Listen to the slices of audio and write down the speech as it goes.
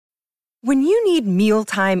When you need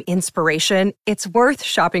mealtime inspiration, it's worth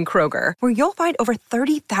shopping Kroger, where you'll find over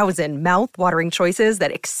 30,000 mouth-watering choices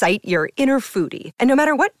that excite your inner foodie. And no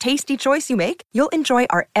matter what tasty choice you make, you'll enjoy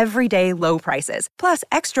our everyday low prices, plus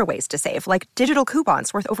extra ways to save, like digital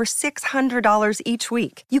coupons worth over $600 each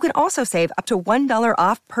week. You can also save up to $1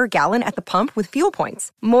 off per gallon at the pump with fuel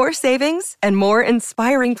points. More savings and more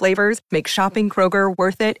inspiring flavors make shopping Kroger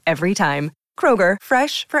worth it every time. Kroger,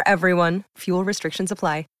 fresh for everyone. Fuel restrictions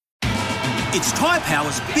apply. It's Tyre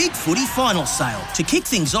Power's Big Footy Final Sale. To kick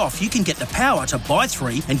things off, you can get the power to buy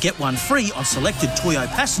 3 and get 1 free on selected Toyo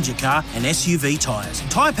passenger car and SUV tyres.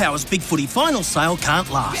 Tyre Power's Big Footy Final Sale can't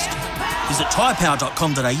last. Visit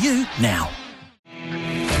tyrepower.com.au now.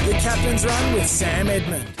 The Captain's Run with Sam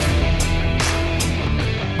Edmund.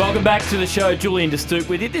 Welcome back to the show. Julian De Stoop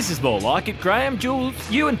with you. This is More Like It. Graham, Jules,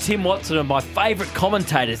 you and Tim Watson are my favourite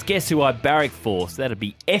commentators. Guess who I barrack for? So that'd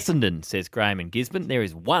be Essendon, says Graham in Gisborne. There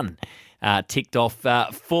is one ticked off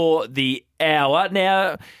for the hour.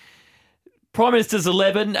 Now, Prime Minister's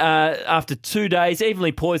 11, after 2 days,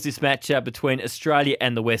 evenly poised this match between Australia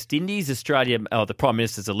and the West Indies. The Prime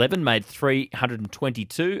Minister's 11 made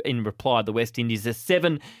 322. In reply, the West Indies are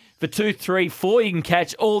 7 for 234. You can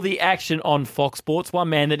catch all the action on Fox Sports. One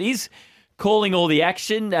man that is calling all the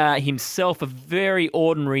action, himself a very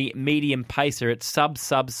ordinary medium pacer at sub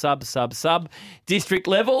district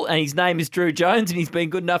level, and his name is Drew Jones, and he's been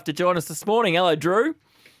good enough to join us this morning. Hello, Drew.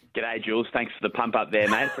 G'day, Jules. Thanks for the pump up there,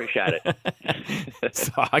 mate. Appreciate it.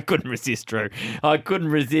 So I couldn't resist, Drew. I couldn't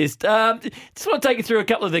resist. Just want to take you through a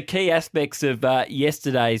couple of the key aspects of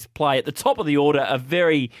yesterday's play. At the top of the order, a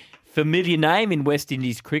very familiar name in West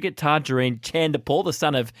Indies cricket, Tajareen Chanderpaul, the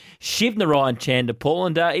son of Shivnarine Chanderpaul,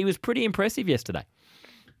 and he was pretty impressive yesterday.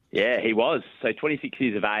 Yeah, he was. So 26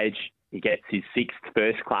 years of age, he gets his 6th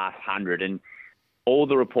first-class 100, and all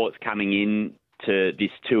the reports coming in to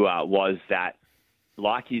this tour was that,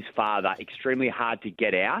 like his father, extremely hard to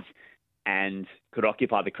get out and could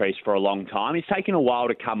occupy the crease for a long time. He's taken a while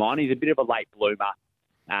to come on. He's a bit of a late bloomer.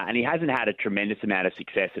 And he hasn't had a tremendous amount of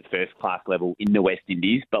success at first-class level in the West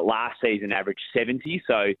Indies, but last season averaged 70.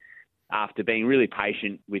 So after being really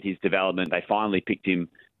patient with his development, they finally picked him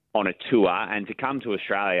on a tour. And to come to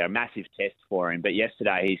Australia, a massive test for him. But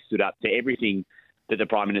yesterday he stood up to everything that the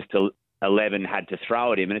Prime Minister 11 had to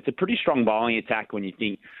throw at him. And it's a pretty strong bowling attack when you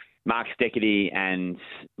think Mark Steckity and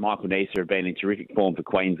Michael Neser have been in terrific form for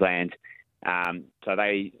Queensland. So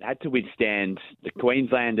they had to withstand the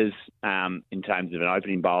Queenslanders in terms of an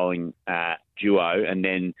opening bowling duo, and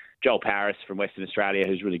then Joel Paris from Western Australia,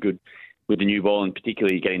 who's really good with the new ball and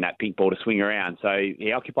particularly getting that pink ball to swing around. So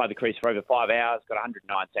he occupied the crease for over 5 hours, got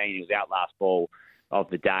 119. He was out last ball of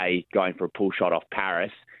the day, going for a pull shot off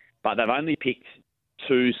Paris. But they've only picked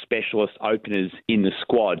 2 specialist openers in the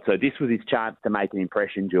squad. So this was his chance to make an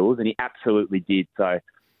impression, Jules, and he absolutely did. So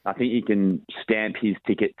I think he can stamp his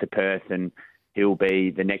ticket to Perth, and he'll be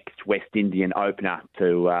the next West Indian opener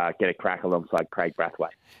to get a crack alongside Craig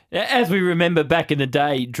Brathwaite. As we remember back in the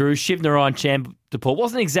day, Drew, Shivnarine Chanderpaul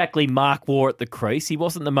wasn't exactly Mark Waugh at the crease. He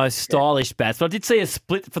wasn't the most stylish batsman. I did see a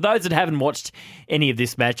split. For those that haven't watched any of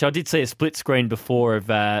this match, I did see a split screen before of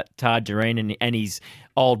Tajareen and his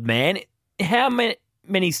old man. How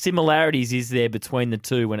many similarities is there between the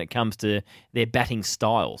two when it comes to their batting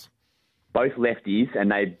styles? Both lefties, and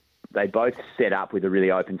they both set up with a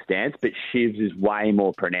really open stance, but Shiv's is way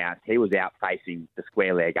more pronounced. He was out facing the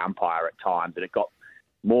square leg umpire at times, and it got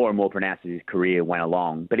more and more pronounced as his career went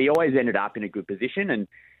along. But he always ended up in a good position, and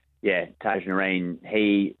yeah, Tajareen,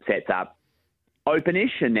 he sets up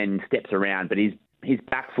openish and then steps around, but his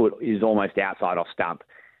back foot is almost outside off stump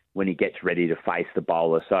when he gets ready to face the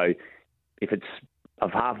bowler. So if it's a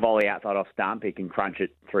half volley outside off stump, he can crunch it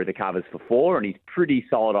through the covers for 4, and he's pretty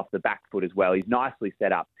solid off the back foot as well. He's nicely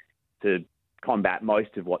set up to combat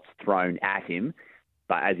most of what's thrown at him.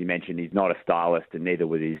 But as you mentioned, he's not a stylist, and neither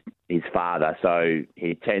was his father. So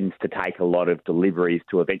he tends to take a lot of deliveries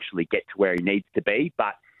to eventually get to where he needs to be.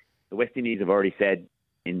 But the West Indies have already said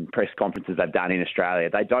in press conferences they've done in Australia,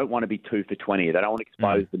 they don't want to be 2 for 20. They don't want to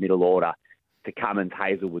expose the middle order to Cummins,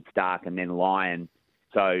 Hazelwood, Stark, and then Lyon.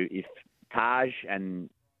 So if Taj and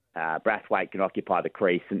Brathwaite can occupy the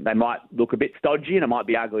crease, and they might look a bit stodgy and it might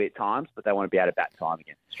be ugly at times, but they want to be able to bat time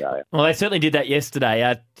against Australia. Well, they certainly did that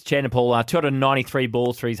yesterday. Chanderpaul, 293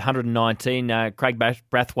 balls for his 119. Craig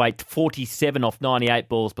Brathwaite, 47 off 98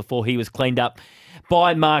 balls before he was cleaned up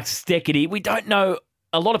by Mark Steckity. We don't know,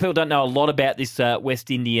 a lot of people don't know a lot about this West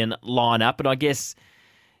Indian lineup, and I guess,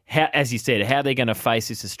 as you said, how they're going to face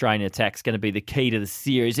this Australian attack is going to be the key to the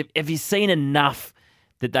series. Have you seen enough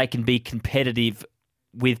that they can be competitive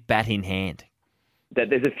with bat in hand?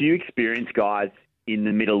 That there's a few experienced guys in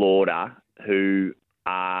the middle order who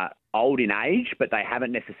are old in age, but they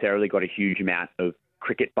haven't necessarily got a huge amount of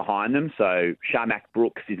cricket behind them. So Sharmak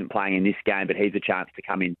Brooks isn't playing in this game, but he's a chance to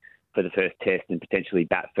come in for the first test and potentially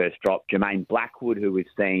bat first drop. Jermaine Blackwood, who we've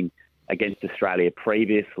seen against Australia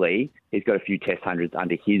previously, he's got a few test hundreds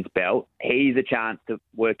under his belt. He's a chance to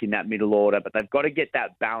work in that middle order, but they've got to get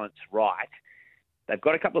that balance right. They've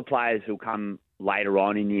got a couple of players who'll come later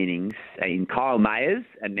on in the innings, in Kyle Mayers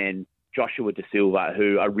and then Joshua De Silva,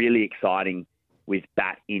 who are really exciting with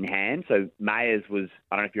bat in hand. So Mayers was,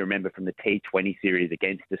 I don't know if you remember from the T20 series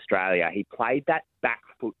against Australia, he played that back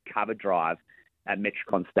foot cover drive at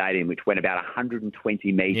Metricon Stadium, which went about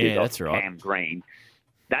 120 metres off Cam Green.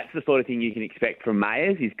 That's the sort of thing you can expect from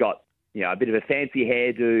Mayers. He's got, a bit of a fancy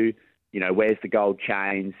hairdo, wears the gold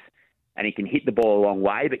chains, and he can hit the ball a long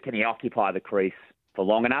way, but can he occupy the crease for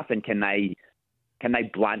long enough? And can they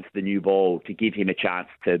blunt the new ball to give him a chance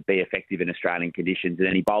to be effective in Australian conditions? And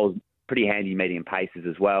then he bowls pretty handy medium paces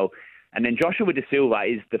as well. And then Joshua De Silva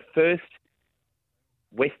is the first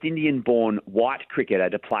West Indian-born white cricketer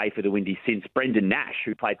to play for the Windies since Brendan Nash,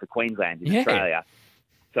 who played for Queensland in Australia.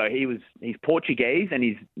 So he's Portuguese and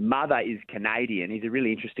his mother is Canadian. He's a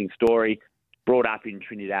really interesting story, brought up in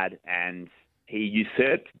Trinidad, and he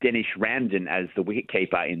usurped Denish Ramden as the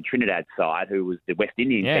wicketkeeper in Trinidad's side, who was the West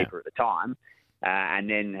Indian keeper at the time, and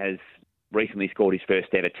then has recently scored his first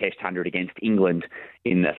ever Test 100 against England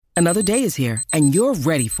in the... Another day is here, and you're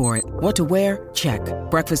ready for it. What to wear? Check.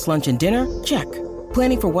 Breakfast, lunch, and dinner? Check.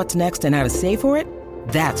 Planning for what's next and how to save for it?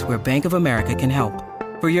 That's where Bank of America can help.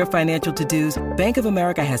 For your financial to-dos, Bank of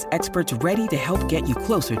America has experts ready to help get you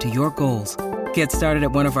closer to your goals. Get started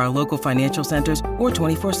at one of our local financial centers or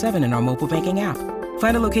 24/7 in our mobile banking app.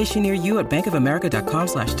 Find a location near you at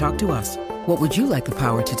bankofamerica.com/talktous. What would you like the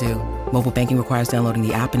power to do? Mobile banking requires downloading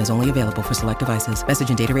the app and is only available for select devices. Message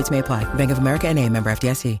and data rates may apply. Bank of America N.A., member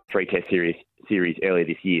FDIC. 3-test series earlier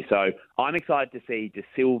this year. So I'm excited to see De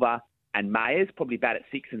Silva and Mayers probably bat at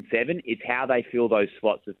 6 and 7. It's how they fill those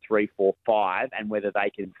slots of 3, 4, 5 and whether they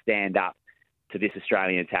can stand up to this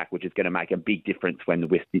Australian attack, which is going to make a big difference when the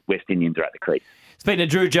West Indians are at the crease. Speaking of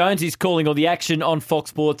Drew Jones, he's calling all the action on Fox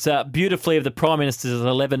Sports beautifully of the Prime Minister's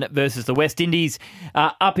 11 versus the West Indies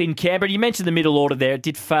up in Canberra. You mentioned the middle order there. It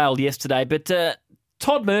did fail yesterday, but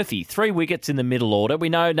Todd Murphy, 3 wickets in the middle order. We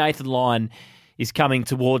know Nathan Lyon is coming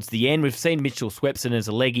towards the end. We've seen Mitchell Swepson as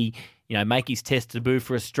a leggy, make his test debut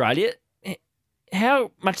for Australia.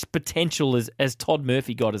 How much potential has Todd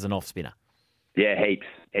Murphy got as an off-spinner? Yeah, heaps.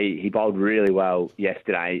 He bowled really well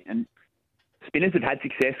yesterday. And spinners have had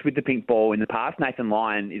success with the pink ball in the past. Nathan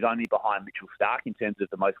Lyon is only behind Mitchell Starc in terms of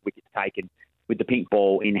the most wickets taken with the pink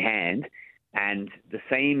ball in hand. And the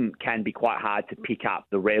seam can be quite hard to pick up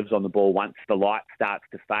the revs on the ball once the light starts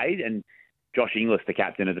to fade. And Josh Inglis, the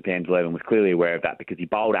captain of the PM's 11, was clearly aware of that because he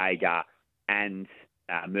bowled Agar and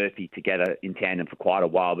Murphy together in tandem for quite a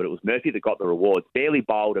while, but it was Murphy that got the rewards. Barely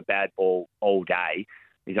bowled a bad ball all day.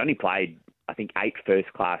 He's only played, I think, 8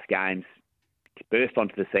 first-class games. Burst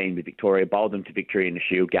onto the scene with Victoria, bowled them to victory in the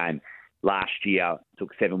Shield game last year,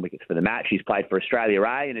 took 7 wickets for the match. He's played for Australia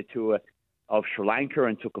A in a tour of Sri Lanka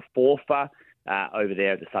and took a fourfer over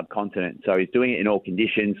there at the subcontinent. So he's doing it in all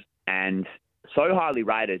conditions and so highly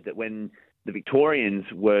rated that when the Victorians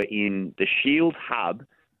were in the Shield hub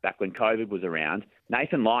back when COVID was around,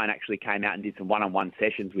 Nathan Lyon actually came out and did some one-on-one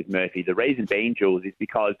sessions with Murphy. The reason being, Jules, is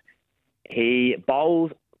because he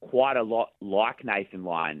bowls quite a lot like Nathan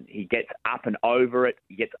Lyon. He gets up and over it.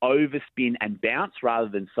 He gets overspin and bounce rather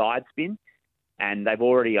than side spin. And they've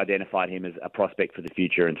already identified him as a prospect for the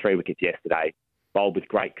future. And 3 wickets yesterday, bowled with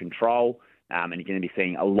great control. And you're going to be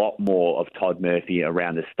seeing a lot more of Todd Murphy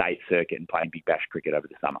around the state circuit and playing Big Bash cricket over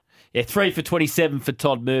the summer. Yeah, 3 for 27 for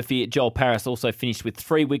Todd Murphy. Joel Paris also finished with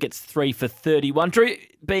 3 wickets, 3 for 31. Drew,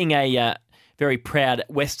 being a very proud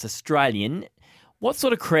West Australian, what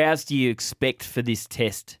sort of crowds do you expect for this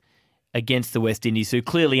test against the West Indies, who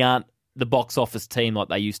clearly aren't the box office team like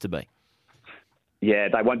they used to be? Yeah,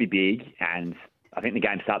 they won't be big. And I think the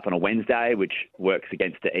game starts on a Wednesday, which works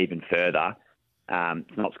against it even further.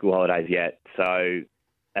 It's not school holidays yet. So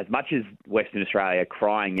as much as Western Australia are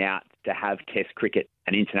crying out to have Test cricket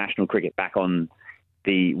and international cricket back on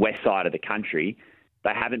the west side of the country,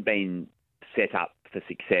 they haven't been set up for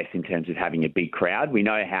success in terms of having a big crowd. We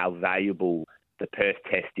know how valuable the Perth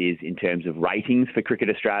Test is in terms of ratings for Cricket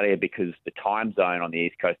Australia because the time zone on the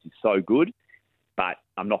East Coast is so good. But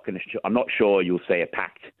I'm not sure you'll see a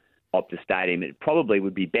packed Optus Stadium. It probably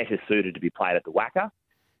would be better suited to be played at the Wacker,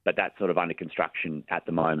 but that's sort of under construction at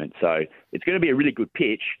the moment. So it's going to be a really good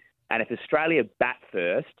pitch. And if Australia bat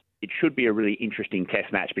first, it should be a really interesting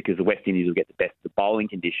test match because the West Indies will get the best of the bowling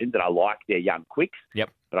conditions, and I like their young quicks. Yep.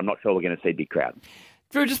 But I'm not sure we're going to see big crowd.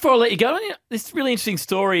 Drew, just before I let you go, this really interesting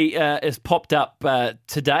story has popped up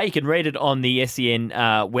today. You can read it on the SEN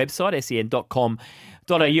website, sen.com.au.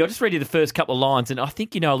 I'll just read you the first couple of lines, and I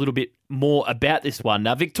think you know a little bit more about this one.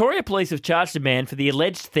 Now, Victoria Police have charged a man for the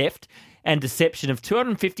alleged theft and deception of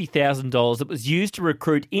 $250,000 that was used to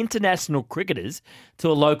recruit international cricketers to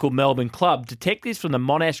a local Melbourne club. Detectives from the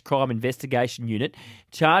Monash Crime Investigation Unit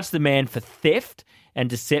charged the man for theft and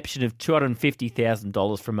deception of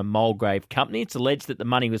 $250,000 from a Mulgrave company. It's alleged that the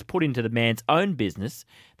money was put into the man's own business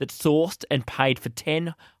that sourced and paid for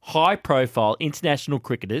 10 high-profile international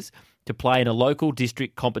cricketers to play in a local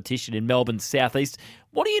district competition in Melbourne's southeast.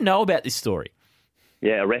 What do you know about this story?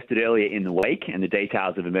 Yeah, arrested earlier in the week, and the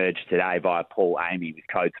details have emerged today via Paul Amy with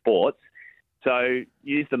Code Sports. So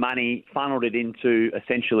used the money, funneled it into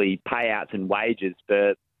essentially payouts and wages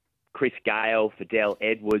for Chris Gale, Fidel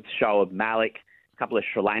Edwards, Shoaib Malik, a couple of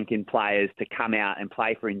Sri Lankan players to come out and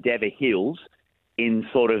play for Endeavour Hills in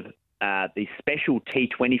sort of these special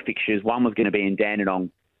T20 fixtures. One was going to be in Dandenong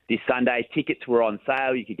this Sunday. Tickets were on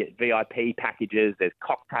sale. You could get VIP packages. There's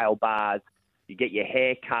cocktail bars. You get your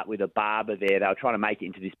hair cut with a barber there. They were trying to make it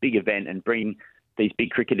into this big event and bring these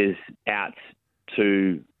big cricketers out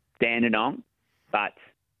to Dandenong. But,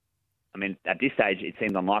 I mean, at this stage, it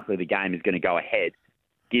seems unlikely the game is going to go ahead,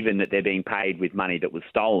 given that they're being paid with money that was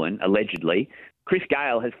stolen, allegedly. Chris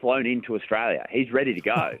Gale has flown into Australia. He's ready to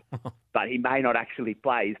go, but he may not actually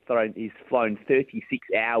play. He's flown 36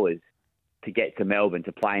 hours to get to Melbourne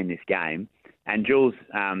to play in this game. And Jules,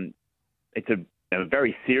 it's a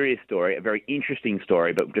very serious story, a very interesting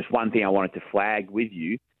story, but just one thing I wanted to flag with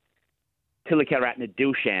you. Tilakaratne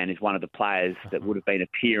Dilshan is one of the players that would have been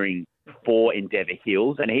appearing for Endeavour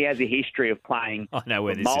Hills, and he has a history of playing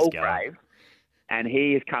where this Mulgrave, is going. and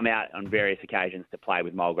he has come out on various occasions to play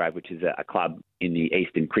with Mulgrave, which is a club in the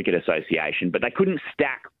Eastern Cricket Association, but they couldn't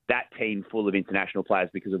stack that team full of international players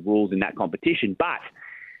because of rules in that competition. But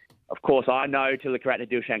of course, I know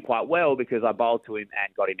Tilakaratne Dilshan quite well because I bowled to him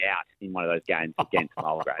and got him out in one of those games against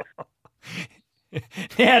Mulgrave.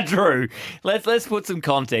 Now, Drew, let's put some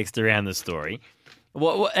context around the story.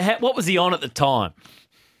 What was he on at the time?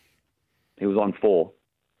 He was on 4.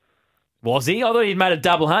 Was he? I thought he'd made a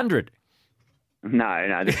double hundred.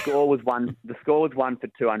 No. The score was one. The score was 1 for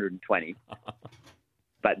 220.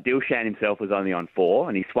 But Dilshan himself was only on 4,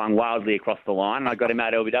 and he swung wildly across the line, and I got him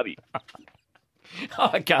out LBW.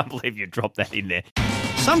 I can't believe you dropped that in there.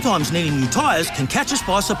 Sometimes needing new tyres can catch us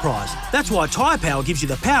by surprise. That's why Tyre Power gives you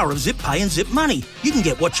the power of Zip Pay and Zip Money. You can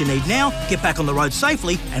get what you need now, get back on the road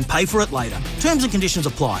safely and pay for it later. Terms and conditions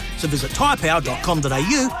apply. So visit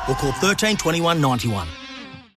tyrepower.com.au or call 13 21 91.